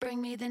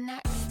Bring me the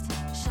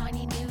next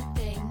shiny new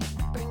thing.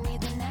 Bring me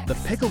the next. The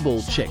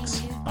Pickleball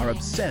chicks are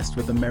obsessed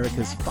with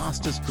America's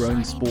fastest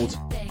growing sport,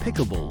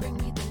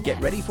 pickleball. Get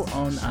ready for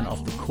on and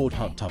off the court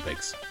hot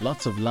topics.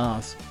 Lots of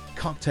laughs,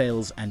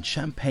 cocktails and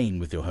champagne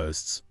with your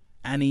hosts,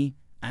 Annie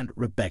and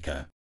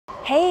Rebecca.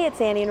 Hey,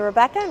 it's Annie and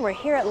Rebecca, and we're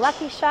here at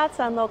Lucky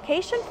Shots on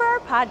location for our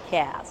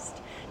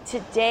podcast.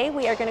 Today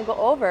we are going to go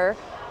over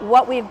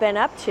what we've been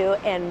up to,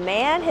 and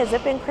man, has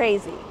it been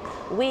crazy.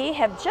 We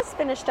have just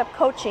finished up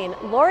coaching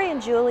Lori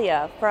and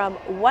Julia from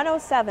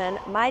 107,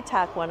 My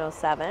Talk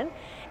 107,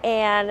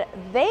 and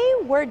they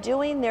were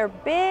doing their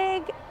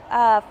big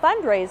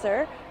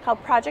fundraiser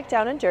called Project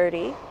Down and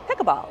Dirty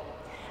Pickleball.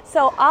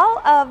 So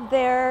all of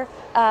their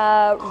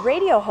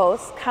radio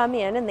hosts come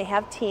in and they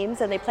have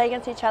teams and they play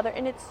against each other,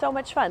 and it's so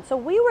much fun. So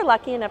we were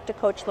lucky enough to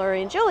coach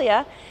Lori and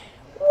Julia,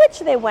 which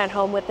they went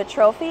home with the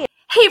trophy.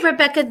 Hey,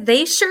 Rebecca,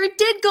 they sure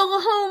did go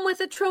home with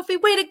a trophy.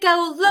 Way to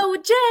go, Lo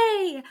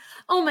J!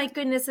 Oh my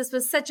goodness, this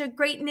was such a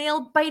great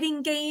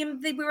nail-biting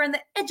game. We were on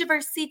the edge of our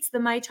seats. The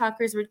My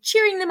Talkers were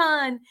cheering them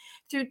on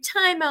through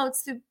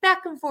timeouts, through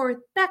back and forth,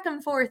 back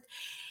and forth.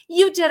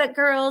 You did it,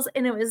 girls,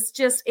 and it was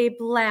just a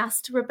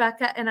blast,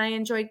 Rebecca, and I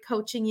enjoyed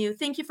coaching you.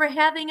 Thank you for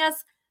having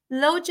us,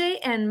 Lo J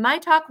and My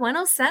Talk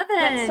 107.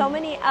 And so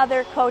many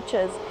other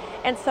coaches.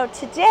 And so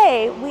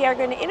today we are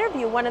going to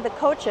interview one of the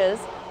coaches,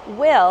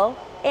 Will,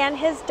 and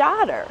his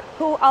daughter,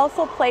 who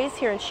also plays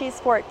here, and she's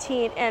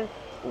 14. And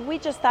we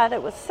just thought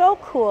it was so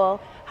cool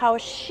how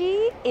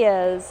she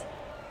is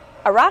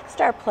a rock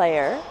star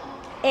player,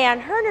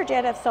 and her and her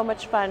dad have so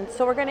much fun.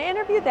 So we're going to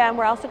interview them.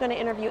 We're also going to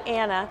interview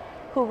Anna,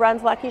 who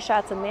runs Lucky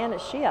Shots, and man,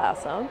 is she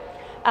awesome,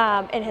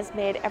 and has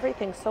made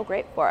everything so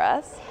great for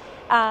us.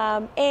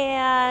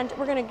 And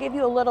we're going to give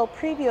you a little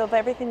preview of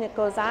everything that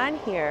goes on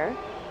here.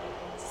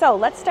 So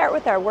let's start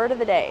with our word of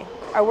the day.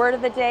 Our word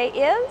of the day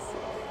is,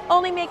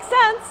 only makes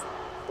sense,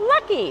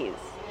 Luckies.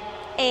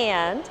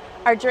 And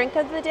our drink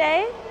of the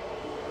day,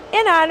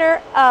 in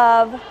honor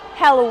of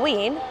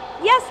Halloween.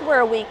 Yes, we're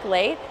a week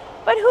late,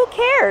 but who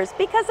cares?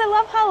 Because I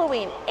love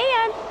Halloween.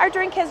 And our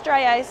drink has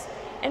dry ice,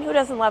 and who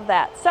doesn't love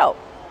that? So,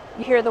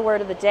 you hear the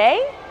word of the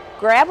day,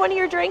 grab one of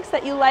your drinks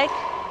that you like,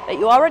 that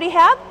you already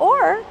have,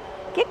 or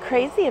get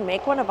crazy and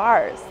make one of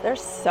ours. They're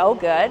so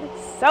good,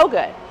 so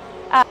good.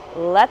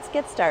 Let's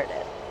get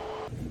started.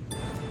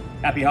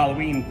 Happy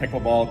Halloween,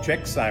 Pickleball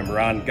Chicks. I'm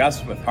Ron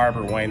Gus with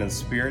Harbor Wine and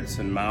Spirits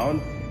in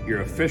Mound,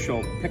 your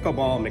official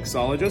pickleball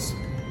mixologist.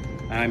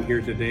 I'm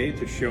here today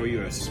to show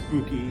you a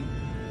spooky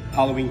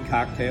Halloween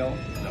cocktail,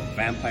 the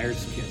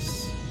Vampire's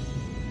Kiss.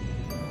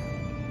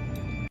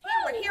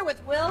 We're here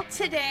with Will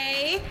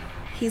today.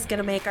 He's going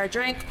to make our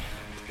drink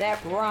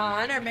that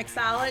Ron, our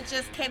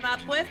mixologist, came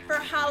up with for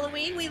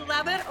Halloween. We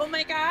love it. Oh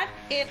my God.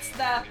 It's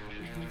the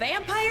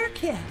Vampire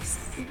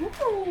Kiss.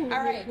 Ooh.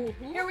 All right,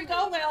 here we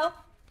go, Will.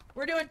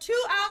 We're doing 2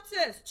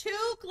 ounces, 2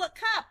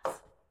 cups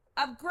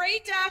of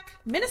Grey Duck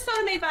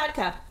Minnesota-made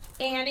vodka.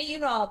 Annie, you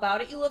know all about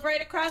it. You live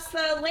right across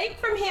the lake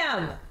from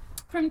him.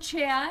 From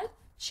Chad.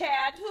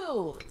 Chad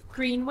who?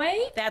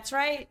 Greenway. That's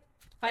right.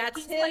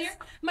 That's his.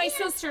 My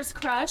sister's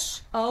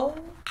crush. Oh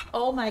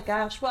my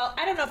gosh. Well,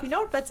 I don't know if you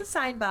know it, but it's a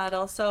signed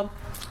bottle. So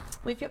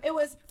it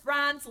was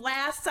Ron's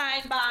last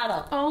signed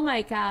bottle. Oh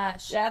my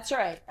gosh. That's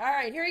right. All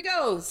right, here he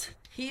goes.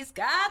 He's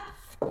got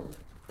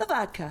the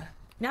vodka.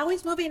 Now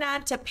he's moving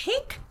on to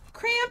pink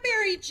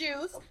cranberry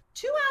juice.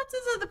 2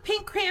 ounces of the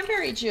pink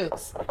cranberry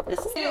juice.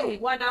 This is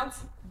 1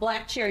 ounce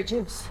black cherry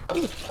juice.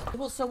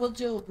 Well, so we'll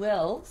do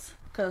Will's,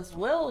 because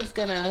Will is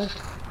gonna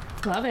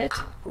love it.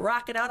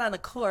 Rock it out on the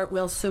court.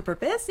 Will's super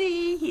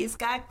busy. He's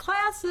got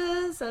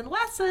classes and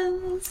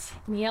lessons.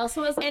 And he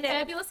also is a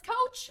fabulous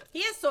coach. He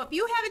is. So if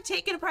you haven't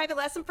taken a private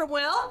lesson from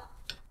Will,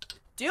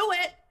 do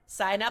it.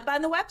 Sign up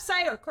on the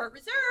website or Court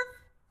Reserve.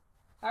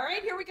 All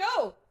right, here we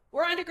go.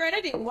 We're on to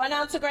grenadine. 1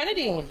 ounce of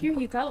grenadine. Here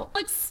you go.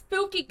 Looks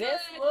spooky good.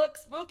 This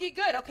looks spooky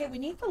good. Okay, we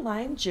need the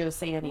lime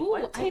juice, Annie. Ooh,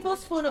 1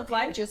 tablespoon of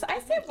lime juice. I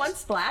said 1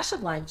 splash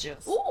of lime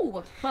juice.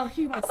 Ooh. Well,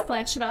 here you want to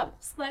splash it up.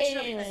 Splash it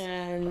up.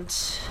 And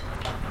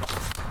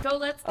go,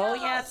 let's go. Oh,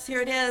 yes,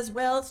 here it is.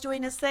 Will's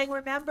doing his thing.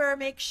 Remember,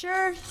 make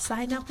sure,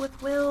 sign up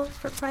with Will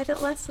for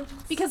private lessons.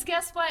 Because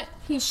guess what?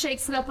 He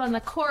shakes it up on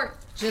the court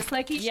just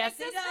like he shakes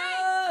it.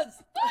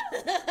 Yes, he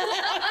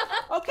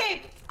does.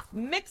 Okay.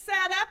 Mix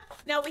that up.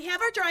 Now we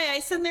have our dry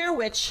ice in there,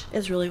 which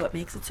is really what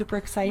makes it super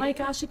exciting. Oh my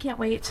gosh, I can't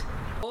wait.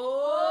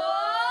 Oh!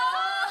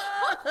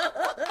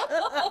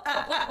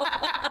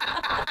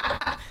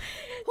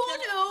 Who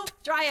knew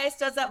dry ice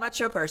does that much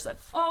to a person?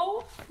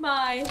 Oh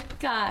my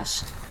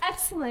gosh.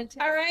 Excellent.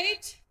 All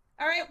right,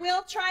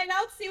 Will, try it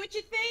out. See what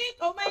you think.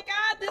 Oh my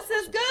God, this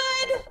is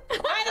good.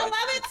 I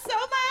love it so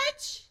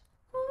much.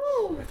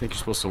 Ooh. I think you're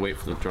supposed to wait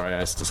for the dry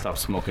ice to stop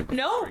smoking.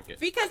 No,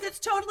 because it's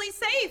totally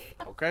safe.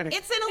 Okay.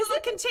 It's in a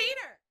little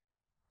container.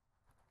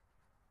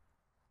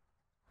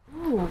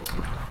 Ooh.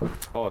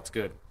 Oh, it's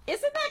good.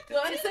 Isn't that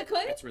good? Is it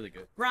good? It's really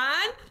good.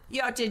 Ron,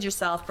 you outdid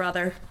yourself,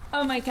 brother.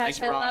 Oh my gosh,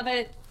 Thanks, I Ron. love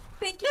it.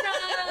 Thank you,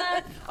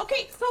 Ron.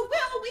 Okay, so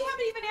Will, we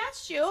haven't even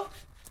asked you.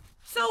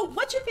 So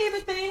what's your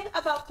favorite thing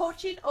about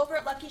coaching over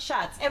at Lucky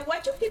Shots? And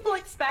what do people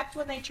expect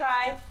when they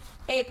try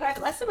a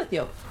private lesson with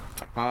you?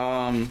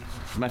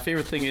 My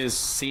favorite thing is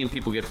seeing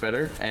people get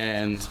better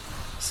and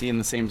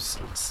seeing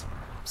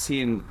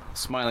seeing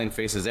smiling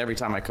faces every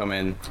time I come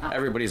in.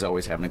 Everybody's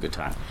always having a good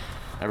time.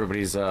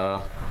 Everybody's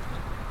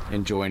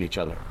enjoying each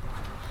other.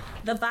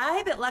 The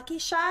vibe at Lucky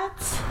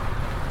Shots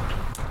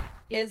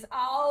is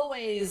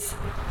always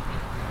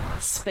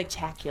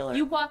spectacular.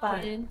 You walk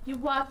in,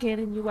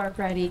 and you are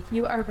ready.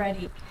 You are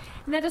ready.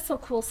 And that is so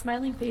cool.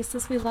 Smiling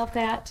faces, we love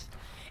that.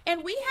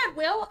 And we had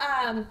Will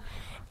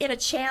in a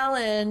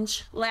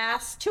challenge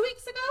 2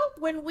 weeks ago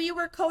when we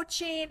were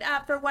coaching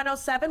for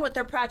 107 with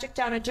their project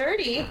Down and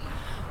Dirty.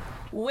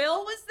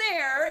 Will was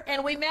there,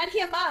 and we met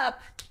him up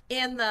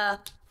in the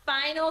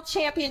final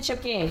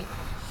championship game.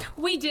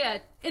 We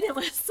did, and it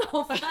was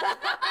so fun.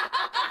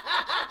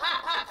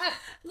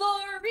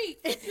 Lori,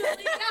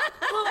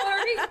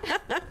 Lori.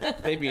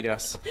 They beat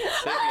us.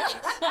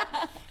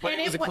 But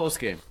it was a close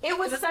game. It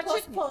was such a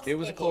close game. It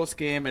was a close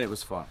game, and it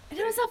was fun. And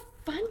it was a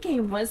fun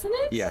game, wasn't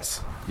it?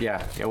 Yes.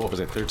 Yeah. What was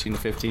it? 13 to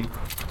 15. It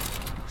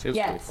was pretty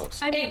Yes. close.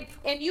 I mean,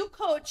 And you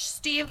coach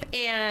Steve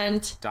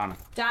and Donna.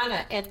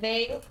 and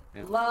they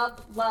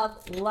loved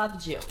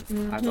you.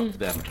 I loved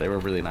them. They were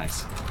really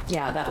nice.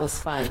 Yeah, that was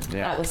fun.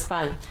 Yeah. That was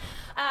fun.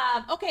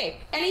 Okay,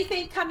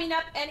 anything coming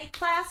up, any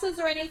classes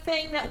or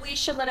anything that we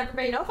should let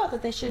everybody know about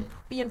that they should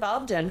be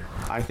involved in?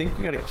 I think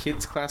we got a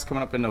kids class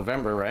coming up in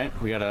November, right?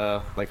 We got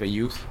a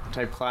youth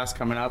type class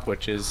coming up,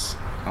 which is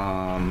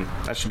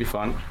that should be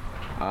fun.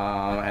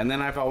 And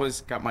then I've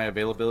always got my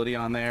availability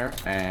on there.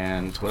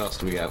 And what else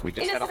do we got? We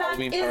just had a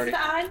Halloween party. Is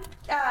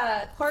it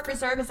on Court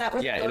Reserve? Is that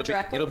where Yeah, you go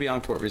directly? it'll be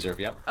on Court Reserve.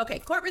 Yep. Okay,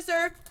 Court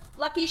Reserve,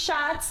 Lucky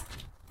Shots,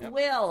 Yep.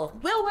 Will,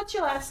 what's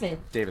your last name?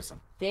 Davison.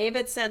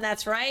 Davidson,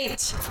 that's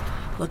right.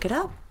 Look it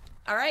up.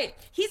 All right,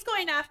 he's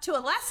going off to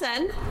a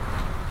lesson.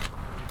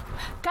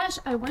 gosh,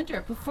 I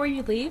wonder, before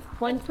you leave,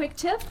 one quick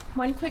tip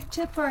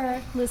for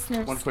our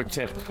listeners. One quick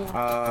tip.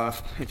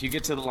 If you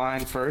get to the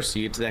line first,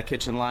 you get to that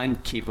kitchen line,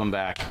 keep them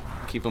back.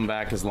 Keep them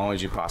back as long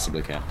as you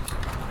possibly can.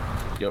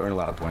 You'll earn a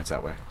lot of points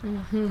that way.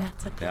 Mm-hmm,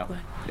 that's a good Yep.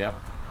 one. Yep.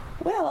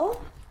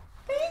 Well,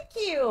 thank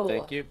you.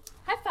 Thank you.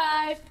 High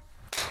five.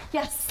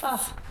 Yes.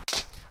 Oh.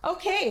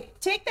 Okay,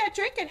 take that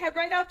drink and head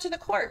right out to the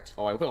court.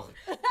 Oh, I will.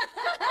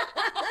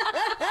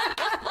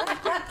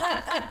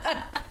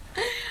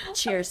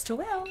 Cheers to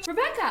Will.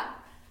 Rebecca,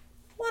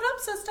 What up,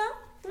 sister?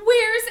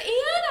 where's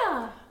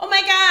Anna? Oh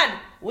my God,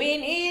 we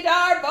need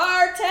our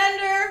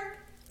bartender.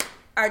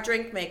 Our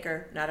drink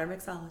maker, not our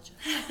mixologist.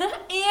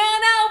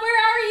 Anna, where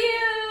are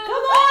you? Come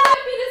I'm on.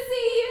 happy to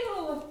see you.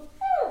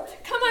 Woo.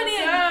 Come on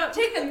in. up?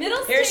 Take the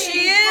middle Here stage.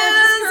 she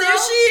gorgeous is. girl. There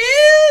she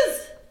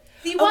is.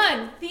 The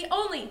one, the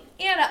only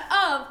Anna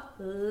of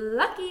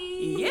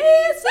Lucky.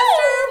 Yes,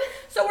 sister.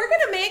 So we're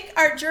gonna make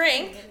our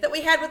drink that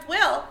we had with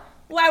Will.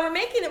 While we're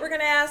making it, we're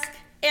gonna ask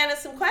Anna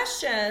some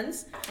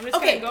questions. I'm just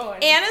gonna go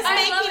in. Anna's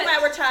I love making it.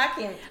 while we're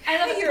talking. I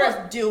love it. You're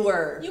a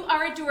doer. You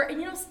are a doer.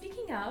 And you know,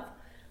 speaking of,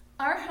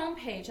 our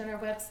homepage on our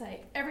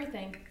website,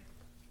 everything.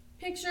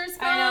 Pictures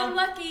I know. from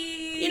Lucky.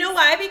 You know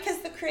why?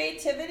 Because the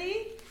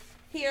creativity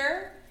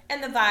here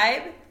and the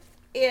vibe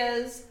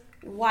is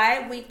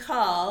why we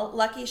call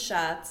Lucky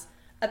Shots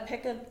a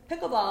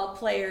pickleball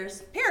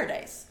player's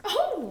paradise.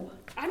 Oh,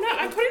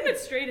 I'm putting it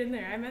straight in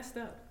there. I messed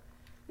up.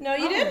 No,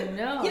 you Oh, didn't.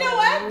 no. You know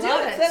what? Do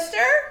Love it, it.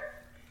 sister.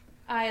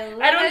 I love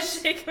I don't it.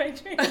 shake my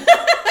drink. I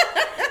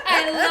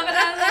love it.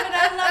 I love it.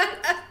 I love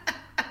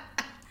it.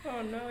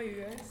 Oh no,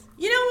 you guys.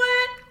 You know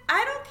what?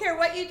 I don't care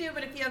what you do,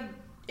 but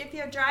if you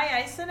have dry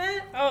ice in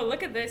it, Oh,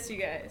 look at this, you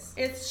guys.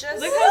 it's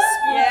just Look how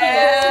spooky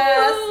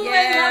yes, Ooh, I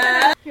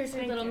yes. love it. Here's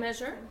your little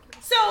measure.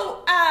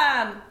 So,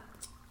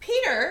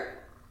 Peter,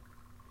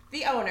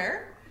 the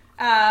owner,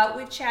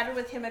 we've chatted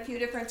with him a few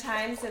different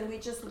times, and we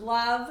just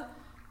love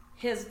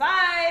his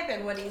vibe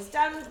and what he's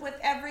done with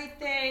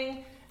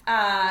everything.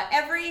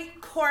 Every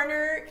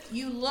corner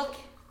you look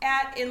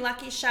at in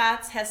Lucky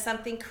Shots has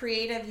something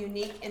creative,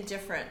 unique, and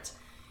different.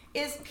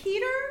 Is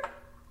Peter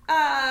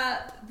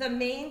the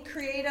main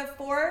creative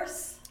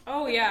force?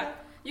 Oh yeah.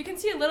 You can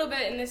see a little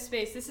bit in this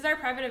space. This is our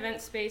private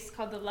event space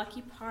called the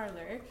Lucky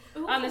Parlor.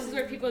 This is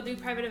where people do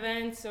private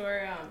events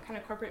or kind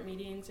of corporate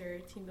meetings or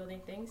team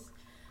building things.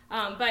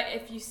 But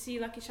if you see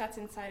Lucky Shots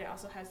inside, it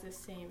also has this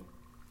same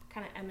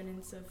kind of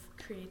eminence of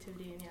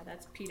creativity. And yeah,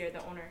 that's Peter,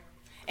 the owner.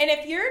 And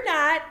if you're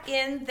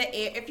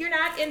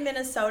not in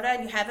Minnesota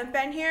and you haven't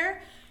been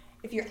here,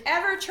 if you're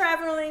ever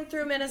traveling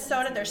through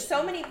Minnesota, there's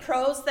so many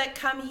pros that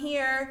come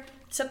here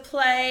to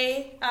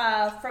play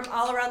from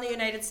all around the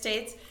United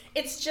States.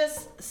 It's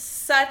just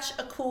such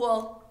a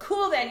cool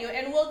venue,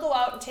 and we'll go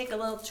out and take a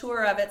little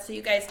tour of it so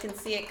you guys can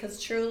see it,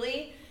 because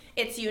truly,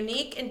 it's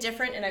unique and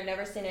different, and I've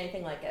never seen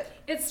anything like it.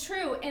 It's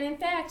true. And in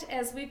fact,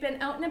 as we've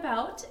been out and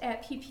about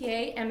at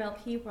PPA,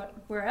 MLP,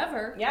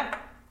 wherever, Yeah.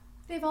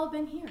 they've all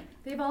been here.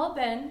 They've all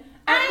been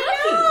at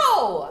I Lucky's.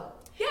 know!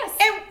 Yes.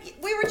 And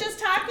we were just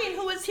talking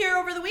who was here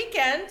over the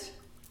weekend.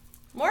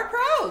 More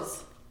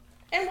pros.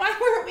 And why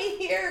weren't we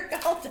here?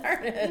 God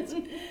darn it. This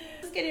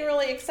is getting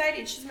really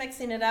excited. She's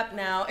mixing it up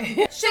now.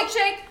 Shake,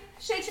 shake,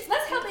 shake, shake.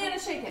 Let's help Anna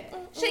shake it.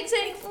 Shake,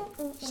 shake,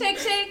 shake,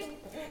 shake.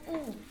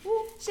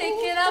 Shake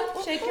it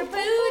up, shake your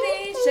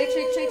booty. Shake,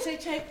 shake, shake,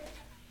 shake, shake.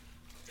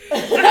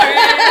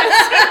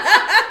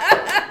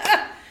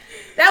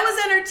 That was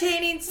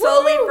entertaining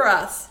solely for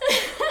us.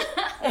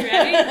 You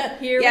ready?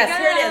 Here we Yes,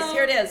 go.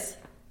 here it is.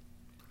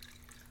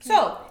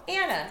 So,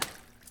 Anna,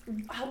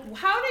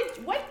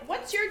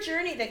 what's your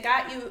journey that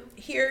got you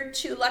here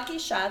to Lucky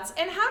Shots,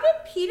 and how did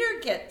Peter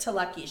get to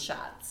Lucky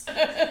Shots? I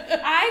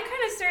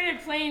kind of started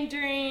playing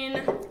during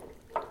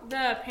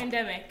the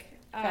pandemic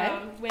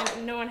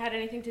when no one had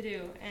anything to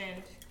do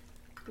and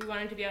we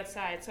wanted to be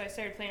outside. So I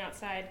started playing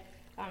outside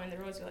in the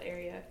Roseville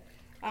area.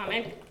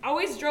 And I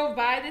always drove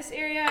by this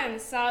area and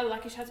saw the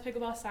Lucky Shots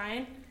pickleball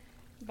sign,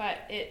 but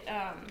it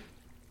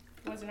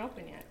wasn't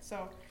open yet.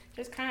 So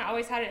just kind of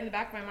always had it in the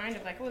back of my mind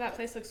of like, oh, that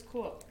place looks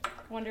cool.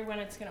 Wonder when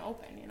it's going to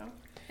open, you know?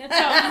 So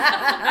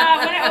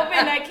when it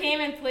opened, I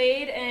came and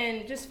played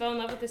and just fell in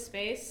love with the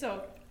space.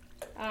 So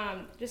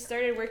just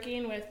started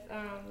working with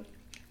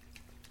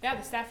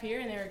the staff here,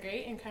 and they were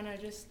great, and kind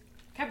of just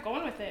kept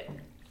going with it.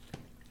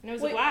 And it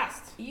was a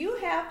blast. You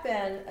have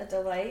been a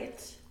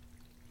delight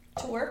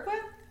to work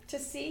with, to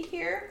see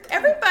here.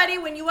 Everybody,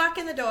 when you walk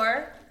in the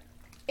door,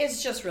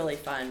 it's just really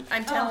fun.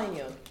 I'm telling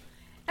you.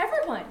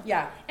 Everyone.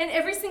 Yeah. And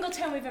every single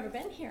time we've ever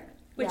been here,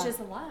 which Yeah. is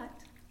a lot.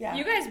 Yeah.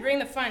 You guys bring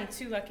the fun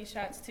to Lucky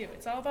Shots, too.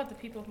 It's all about the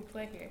people who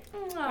play here,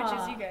 which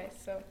is you guys.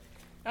 So,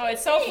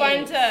 it's so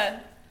fun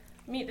to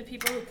meet the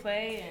people who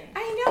play. And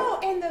I know,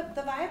 and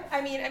the vibe,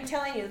 I mean, I'm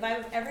telling you, the vibe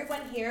of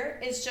everyone here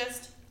is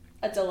just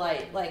a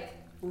delight. Like,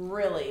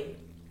 really.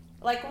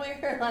 Like, when we were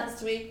here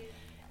last week,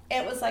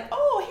 it was like,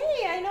 oh,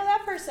 hey, I know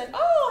that person.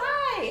 Oh,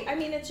 hi. I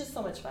mean, it's just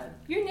so much fun.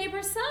 Your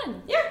neighbor's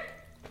son. Yeah.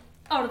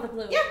 Out of the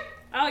blue. Yeah.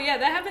 oh, yeah,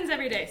 that happens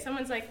every day.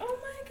 Someone's like, oh,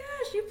 my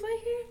gosh, you play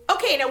here?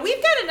 Okay, now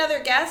we've got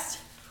another guest.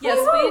 Yes,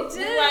 we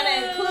do. We want to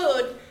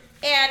include,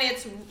 and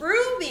it's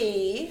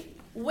Ruby,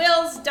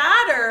 Will's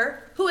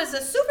daughter, who is a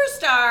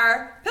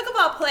superstar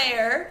pickleball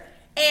player,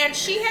 and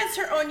she has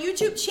her own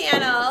YouTube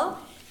channel,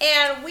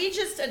 and we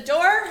just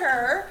adore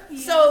her.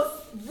 Yes. So,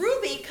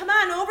 Ruby, come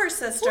on over,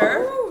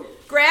 sister. Woo-hoo.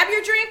 Grab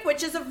your drink,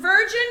 which is a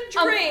virgin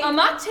drink. A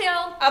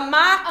mocktail. A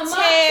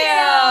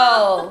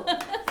mocktail.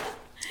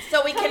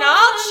 So we can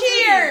all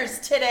cheers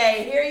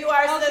today. Here you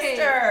are,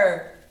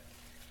 sister.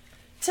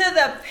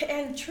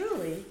 And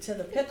truly to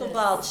the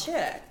pickleball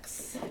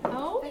chicks.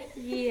 Oh,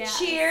 yeah.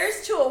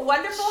 Cheers to a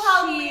wonderful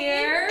Halloween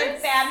and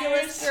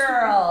fabulous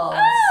girls.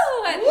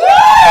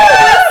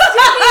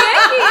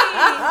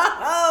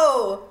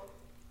 Oh,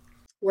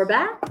 We're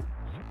back,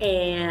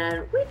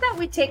 and we thought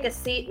we'd take a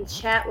seat and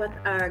chat with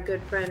our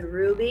good friend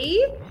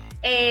Ruby.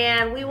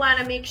 And we want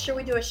to make sure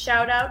we do a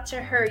shout out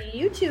to her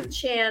YouTube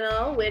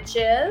channel, which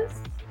is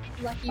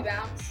Lucky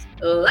Bounce.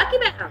 Lucky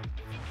Bounce.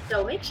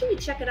 So make sure you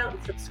check it out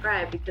and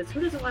subscribe, because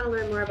who doesn't want to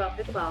learn more about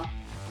pickleball?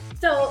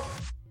 So,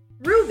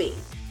 Ruby,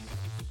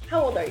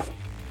 how old are you?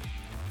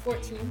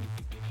 14.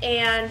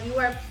 And you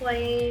are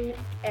playing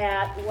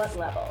at what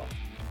level?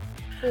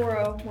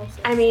 4-0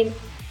 mostly. I mean,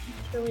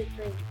 that's really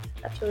great.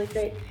 That's really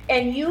great.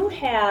 And you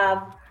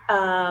have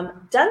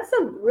done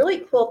some really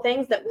cool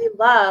things that we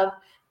love.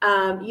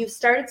 You've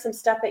started some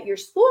stuff at your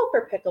school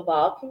for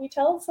pickleball. Can you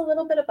tell us a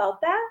little bit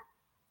about that?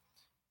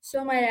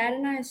 So my dad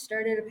and I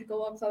started a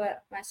pickleball club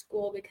at my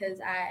school because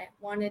I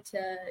wanted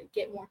to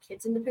get more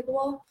kids into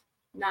pickleball,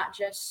 not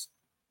just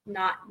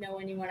not know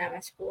anyone at my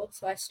school.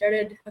 So I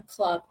started a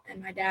club,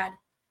 and my dad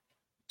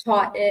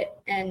taught it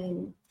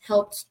and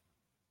helped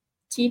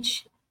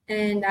teach.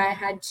 And I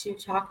had to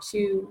talk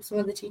to some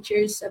of the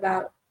teachers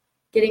about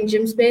getting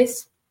gym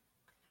space.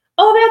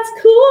 Oh, that's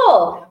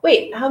cool.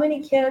 Wait, how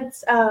many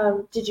kids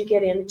did you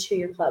get into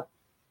your club?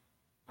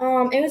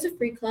 It was a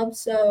free club,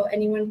 so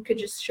anyone could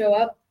just show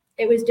up.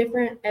 It was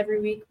different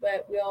every week,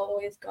 but we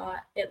always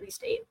got at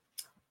least 8.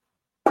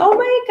 Oh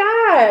my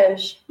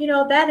gosh.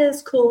 That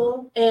is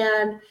cool.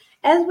 And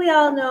as we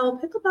all know,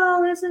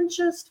 pickleball isn't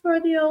just for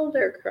the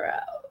older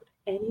crowd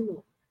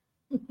anymore.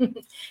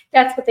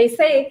 that's what they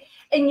say.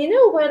 And you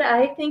know what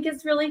I think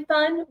is really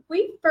fun?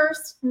 We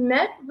first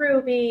met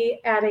Ruby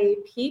at a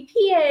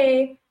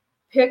PPA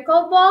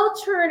pickleball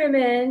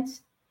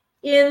tournament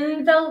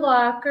in the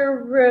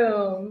locker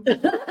room.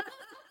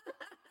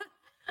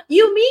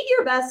 You meet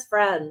your best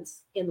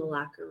friends in the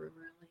locker room,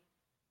 really.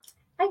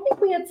 I think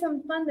we had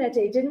some fun that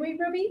day, didn't we,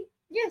 Ruby?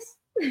 Yes.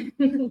 In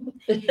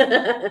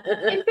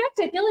fact,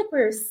 I feel like we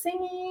were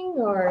singing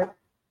or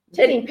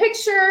taking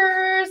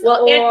pictures.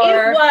 Well, it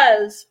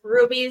was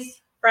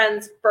Ruby's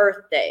friend's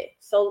birthday.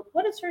 So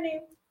what is her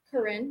name?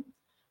 Corinne.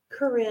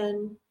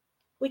 Corinne.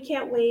 We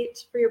can't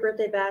wait for your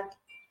birthday back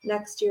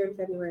next year in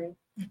February.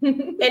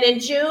 And in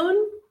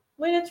June,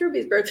 when it's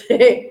Ruby's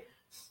birthday,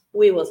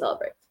 we will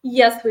celebrate.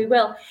 Yes, we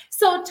will.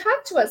 So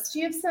talk to us. Do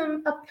you have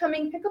some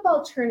upcoming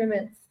pickleball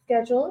tournaments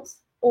scheduled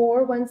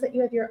or ones that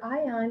you have your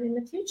eye on in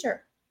the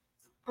future?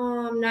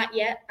 Not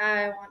yet.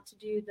 I want to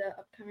do the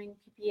upcoming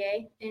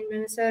PPA in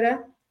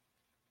Minnesota.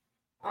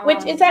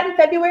 Which is that in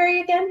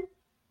February again?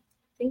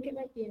 think it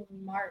might be in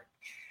March.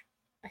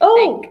 I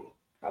Oh. think,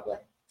 probably.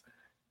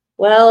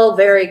 Well,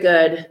 very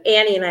good.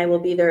 Annie and I will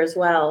be there as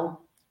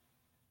well,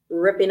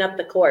 ripping up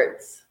the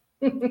courts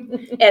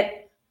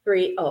at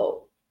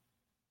 3:00.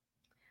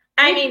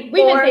 I mean,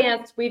 We've or-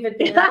 advanced. We've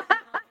advanced.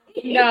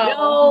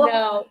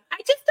 No. I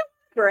just don't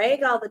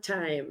brag all the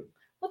time.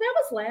 Well, that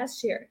was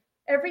last year.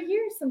 Every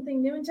year, something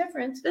new and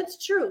different.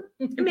 That's true.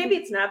 And maybe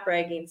it's not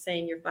bragging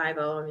saying you're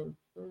 5:0. I mean,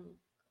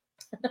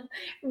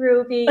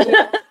 Ruby,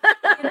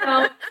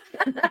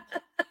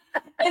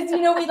 as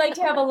you know, we like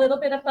to have a little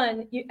bit of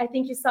fun. I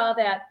think you saw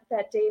that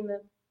day in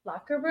the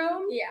locker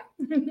room. Yeah.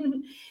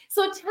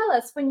 So tell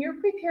us, when you're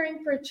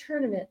preparing for a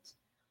tournament,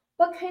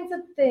 what kinds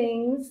of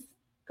things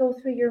go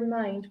through your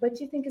mind? What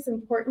do you think is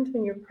important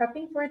when you're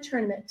prepping for a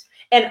tournament?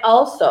 and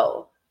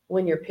also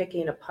when you're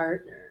picking a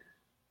partner.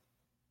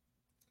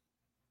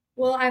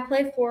 Well, I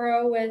play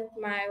 4-0 with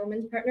my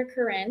women's partner,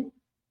 Corinne,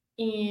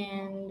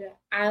 and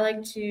I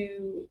like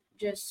to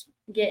just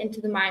get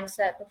into the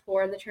mindset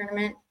before the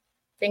tournament,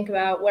 think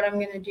about what I'm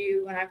going to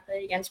do when I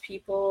play against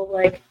people.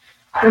 Like,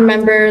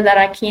 remember that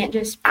I can't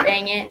just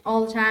bang it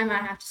all the time. I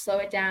have to slow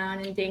it down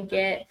and dink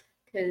it,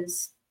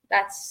 because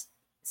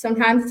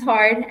sometimes it's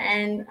hard.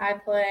 And I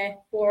play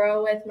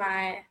 4-0 with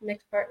my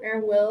mixed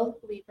partner, Will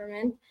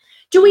Lieberman.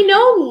 Do we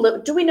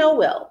know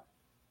Will?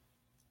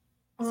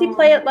 Does he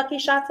play at Lucky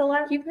Shots a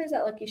lot? He plays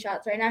at Lucky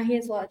Shots right now. He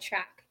has a lot of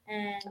track,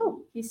 and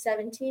he's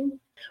 17.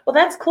 Well,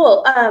 that's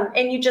cool.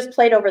 And you just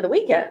played over the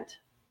weekend.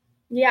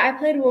 Yeah, I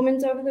played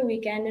women's over the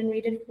weekend, and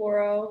we did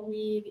 4-0.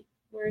 We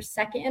were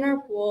second in our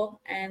pool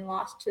and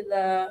lost to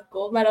the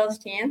gold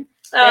medalist team.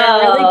 They're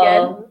really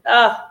good.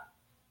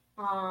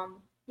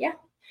 Yeah,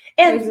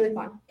 it was really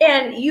fun.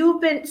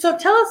 And so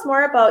tell us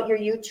more about your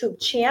YouTube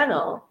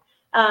channel.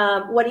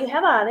 What do you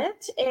have on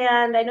it?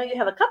 And I know you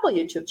have a couple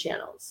YouTube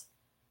channels.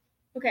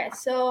 Okay,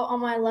 so on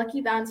my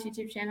Lucky Bounce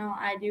YouTube channel,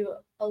 I do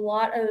a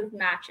lot of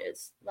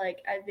matches. Like,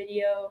 I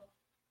video,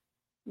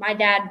 my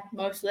dad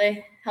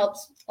mostly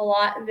helps a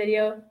lot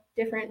video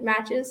different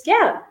matches.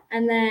 Yeah.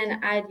 And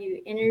then I do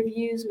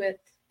interviews with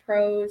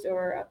pros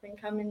or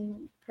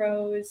up-and-coming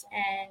pros.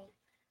 And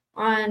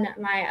on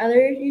my other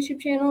YouTube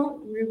channel,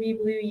 Ruby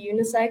Blue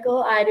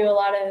Unicycle, I do a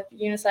lot of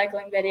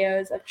unicycling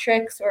videos of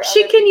tricks or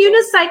She other can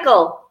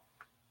people.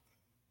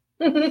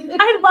 unicycle.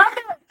 I love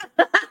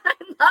it.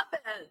 I love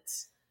it.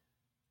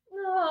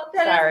 Oh,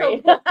 that Sorry.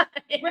 is so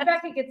cool.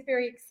 Rebecca gets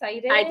very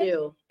excited. I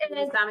do. And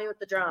You saw me with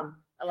the drum.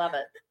 I love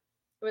it.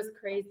 it was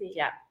crazy.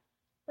 Yeah.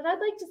 But I'd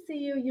like to see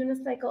you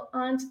unicycle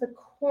onto the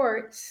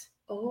court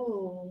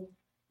Oh.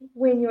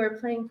 when you were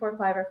playing 4,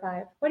 5, or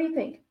 5. What do you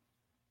think?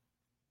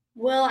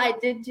 Well, I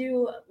did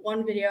do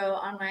one video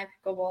on my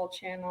pickleball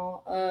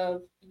channel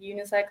of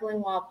unicycling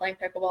while playing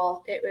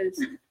pickleball. It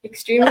was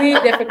extremely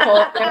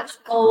difficult. There's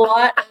a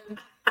lot of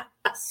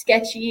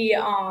sketchy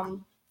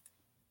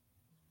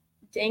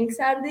dinks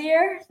out of the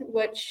air,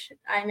 which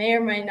I may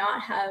or may not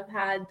have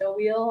had the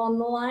wheel on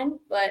the line,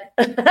 but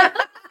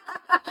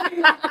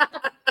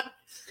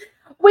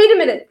Wait a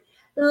minute.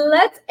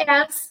 Let's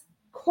ask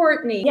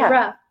Courtney. Yeah.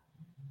 Ruff,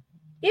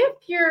 if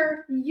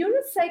your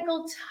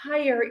unicycle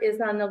tire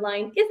is on the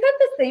line, is that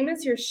the same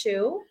as your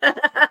shoe?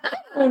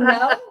 Oh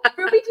no.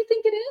 Ruby, do you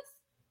think it is?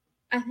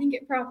 I think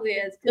it probably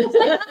is. 'Cause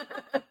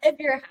if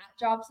your hat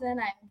drops in,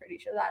 I'm pretty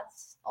sure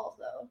that's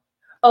also.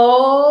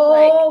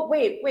 Oh,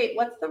 wait.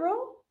 What's the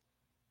rule?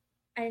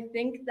 I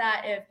think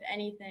that if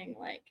anything,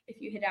 like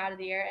if you hit out of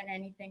the air and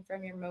anything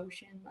from your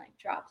motion like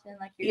drops in,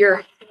 like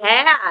Your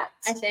hat.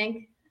 I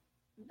think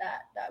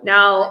that would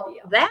Now, probably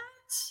be all. that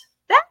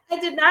I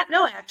did not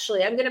know,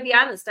 actually. I'm going to be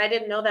honest. I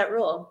didn't know that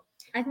rule.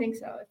 I think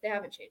so, if they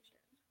haven't changed it.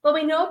 Well,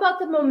 we know about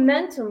the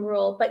momentum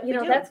rule, but We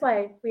do. that's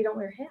why we don't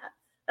wear hats.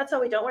 That's why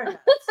we don't wear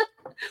hats.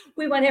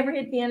 We want every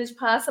advantage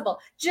possible,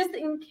 just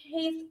in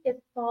case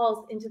it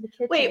falls into the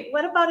kitchen. Wait,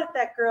 what about if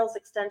that girl's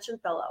extension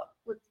fell out?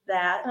 Was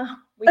that? Oh,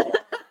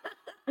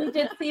 we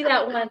did see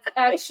that once,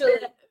 actually.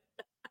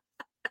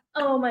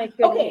 Oh my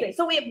goodness. Okay,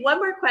 so we have one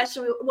more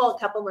question. A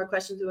couple more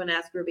questions we want to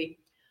ask Ruby.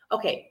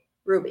 Okay,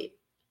 Ruby,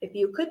 if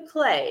you could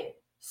play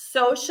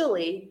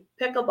socially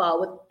pickleball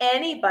with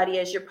anybody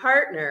as your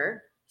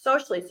partner,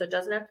 socially, so it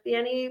doesn't have to be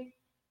any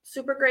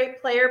super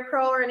great player,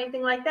 pro, or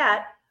anything like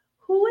that,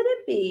 who would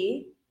it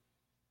be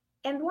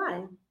and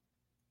why?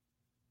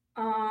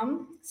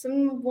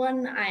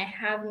 Someone I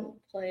haven't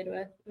played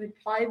with would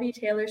probably be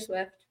Taylor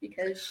Swift,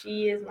 because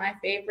she is my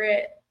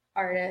favorite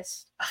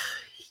artist.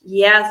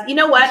 Yes, you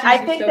know what? She's I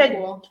just think so that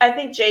cool. I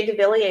think Jay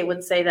DeVilliers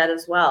would say that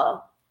as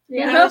well.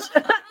 Yeah, He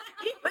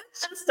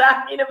was just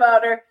talking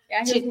about her.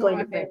 yeah, she's he's one going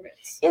of my to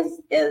favorites.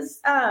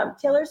 Is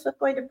Taylor Swift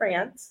going to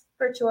France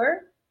for a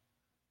tour?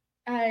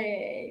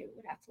 I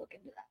would have to look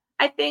into that.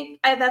 I think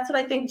that's what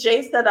I think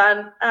Jay said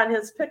on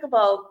his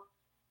pickleball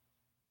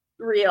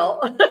reel.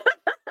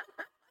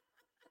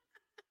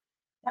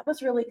 That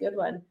was a really good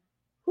one.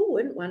 Who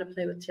wouldn't want to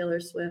play with Taylor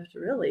Swift?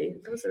 Really,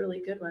 that was a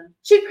really good one.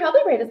 She'd probably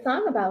write a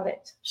song about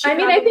it. I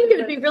think it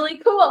would be really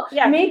cool.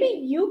 Yeah. Maybe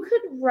you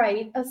could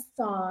write a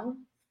song,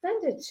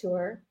 send it to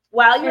her.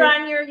 While you're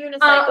on your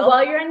unicycle.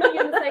 While you're on the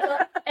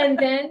unicycle, and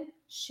then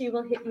she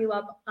will hit you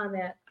up on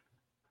that,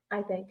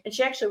 I think. And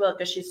she actually will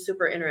because she's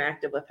super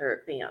interactive with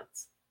her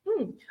fans.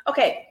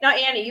 Okay, now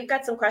Annie, you've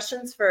got some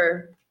questions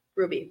for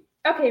Ruby.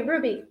 Okay,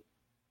 Ruby,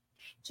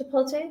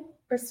 Chipotle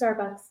or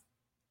Starbucks?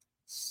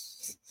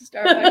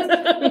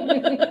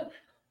 Starbucks.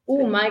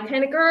 Ooh, my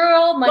kind of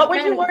girl. What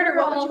would you order?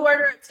 What would you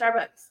order at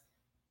Starbucks?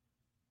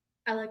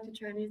 I like to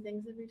try new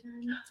things every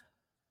time.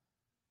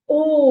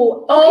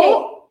 Oh,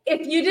 okay.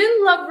 If you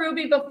didn't love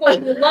Ruby before,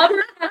 you love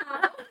her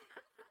now.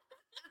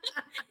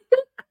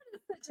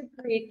 Such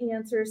a great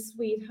answer,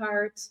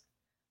 sweetheart.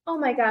 Oh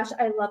my gosh,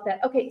 I love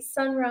that. Okay,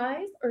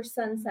 sunrise or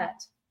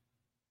sunset?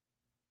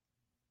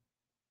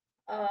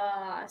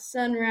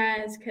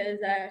 Sunrise, because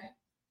I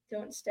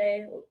don't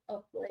stay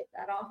up late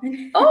that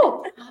often.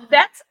 Oh,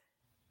 that's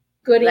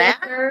Good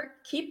answer.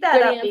 Keep that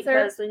Good up answer.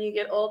 because when you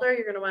get older,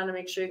 you're going to want to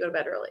make sure you go to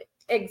bed early.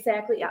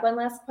 Exactly. Yeah. One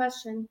last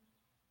question.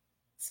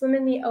 Swim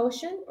in the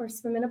ocean or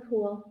swim in a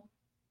pool?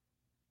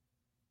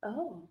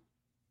 Oh.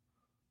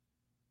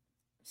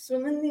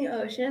 Swim in the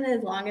ocean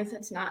as long as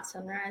it's not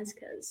sunrise,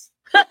 because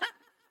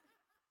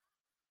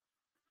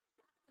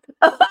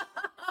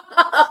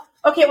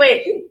Okay,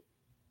 wait.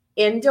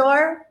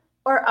 Indoor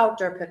or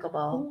outdoor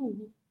pickleball?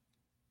 Ooh.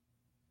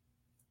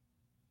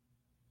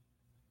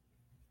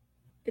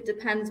 it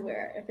depends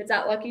where. If it's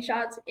at Lucky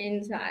Shots,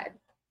 inside.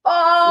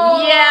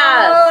 Oh,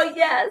 Yes.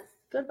 yes.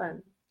 Good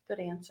one. Good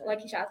answer.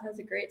 Lucky Shots has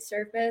a great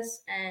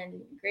surface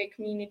and great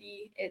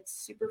community. It's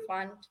super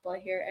fun to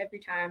play here every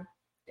time.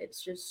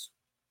 It's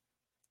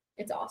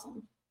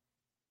awesome.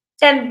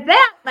 And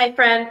that, my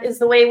friend, is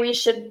the way we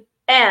should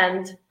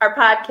end our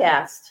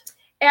podcast.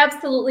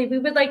 Absolutely. We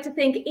would like to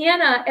thank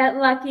Anna at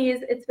Lucky's.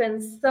 It's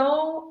been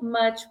so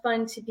much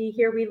fun to be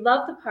here. We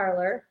love the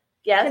parlor.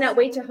 Yes. Cannot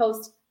wait to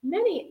host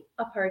many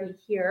a party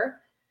here.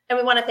 And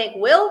we want to thank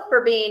Will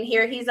for being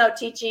here. He's out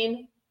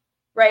teaching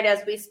right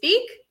as we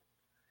speak.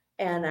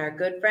 And our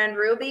good friend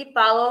Ruby,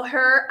 follow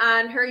her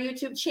on her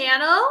YouTube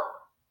channel.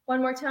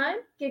 One more time,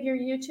 give your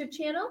YouTube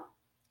channel.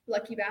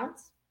 Lucky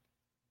Bounce.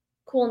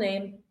 Cool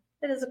name.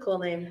 It is a cool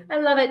name. I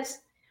love it.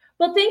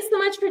 Well, thanks so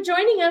much for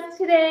joining us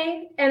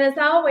today. And as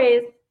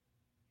always,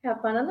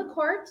 have fun on the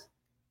court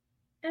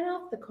and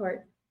off the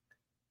court.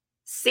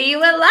 See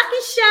you at Lucky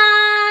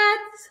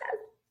Shots.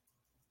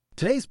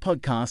 Today's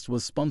podcast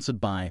was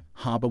sponsored by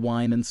Harbor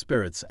Wine and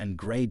Spirits and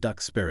Grey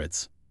Duck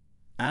Spirits.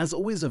 As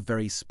always, a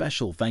very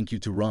special thank you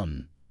to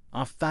Ron,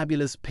 our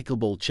fabulous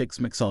Pickleball Chicks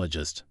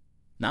mixologist.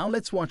 Now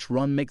let's watch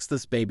Ron mix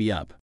this baby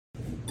up.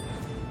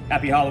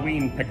 Happy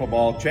Halloween,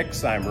 Pickleball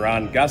Chicks. I'm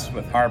Ron Gus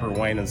with Harbor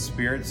Wine and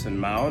Spirits in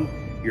Mound,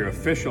 your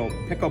official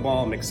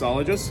pickleball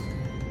mixologist.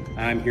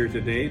 I'm here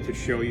today to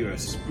show you a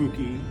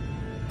spooky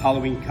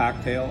Halloween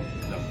cocktail,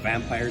 the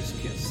Vampire's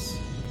Kiss.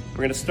 We're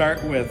going to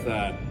start with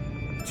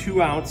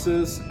 2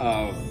 ounces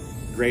of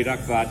Grey Duck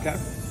vodka,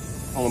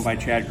 owned by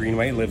Chad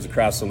Greenway, lives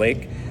across the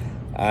lake.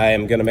 I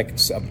am going to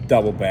mix a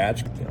double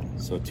batch.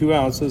 So 2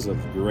 ounces of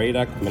Grey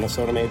Duck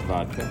Minnesota-made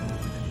vodka.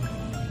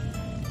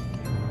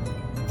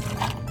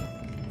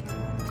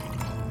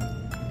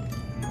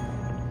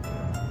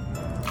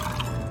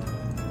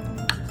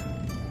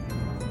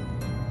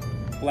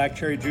 Black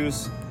cherry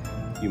juice,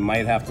 you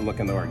might have to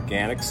look in the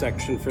organic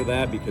section for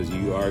that because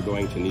you are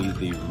going to need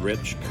the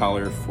rich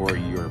color for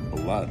your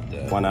blood.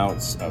 1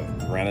 ounce of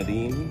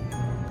grenadine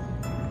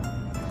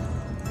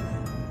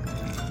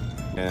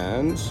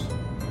and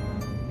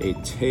a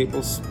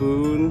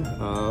tablespoon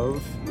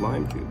of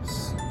lime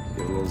juice.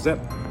 Give it a little zip.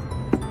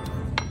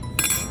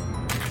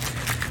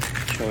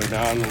 Chill it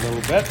down a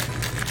little bit.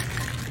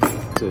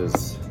 This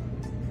is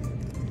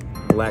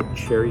black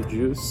cherry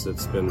juice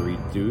that's been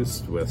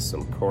reduced with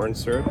some corn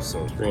syrup,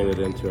 so strain it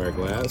into our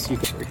glass.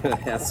 We're gonna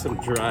add some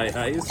dry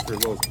ice for a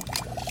little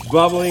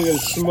bubbling and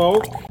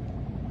smoke.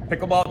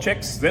 Pickleball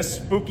Chicks, this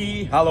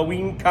spooky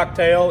Halloween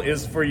cocktail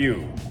is for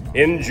you.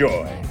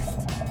 Enjoy.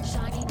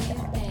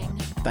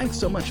 Thanks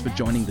so much for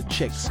joining the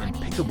Chicks in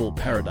Pickleball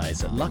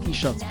Paradise at Lucky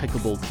Shots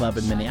Pickleball Club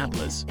in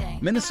Minneapolis,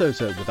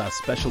 Minnesota, with our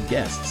special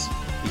guests,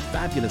 the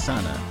fabulous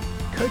Anna,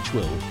 Coach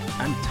Will,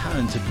 and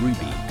talented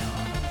Ruby.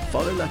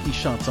 Follow Lucky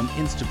Shots on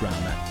Instagram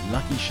at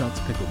Lucky Shots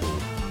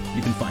Pickleball.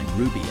 You can find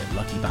Ruby at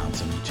Lucky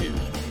Bounce on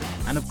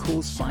YouTube. And of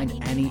course, find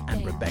Annie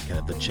and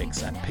Rebecca, the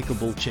Chicks, at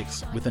Pickleball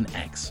Chicks with an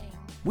X.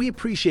 We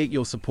appreciate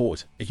your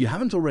support. If you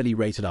haven't already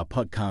rated our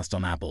podcast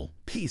on Apple,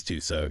 please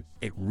do so.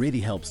 It really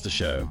helps the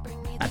show.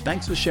 And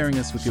thanks for sharing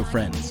us with your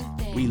friends.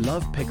 We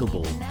love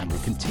pickleball and will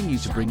continue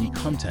to bring you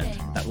content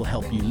that will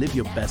help you live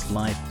your best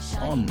life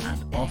on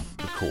and off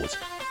the court.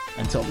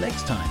 Until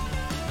next time,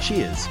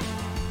 cheers.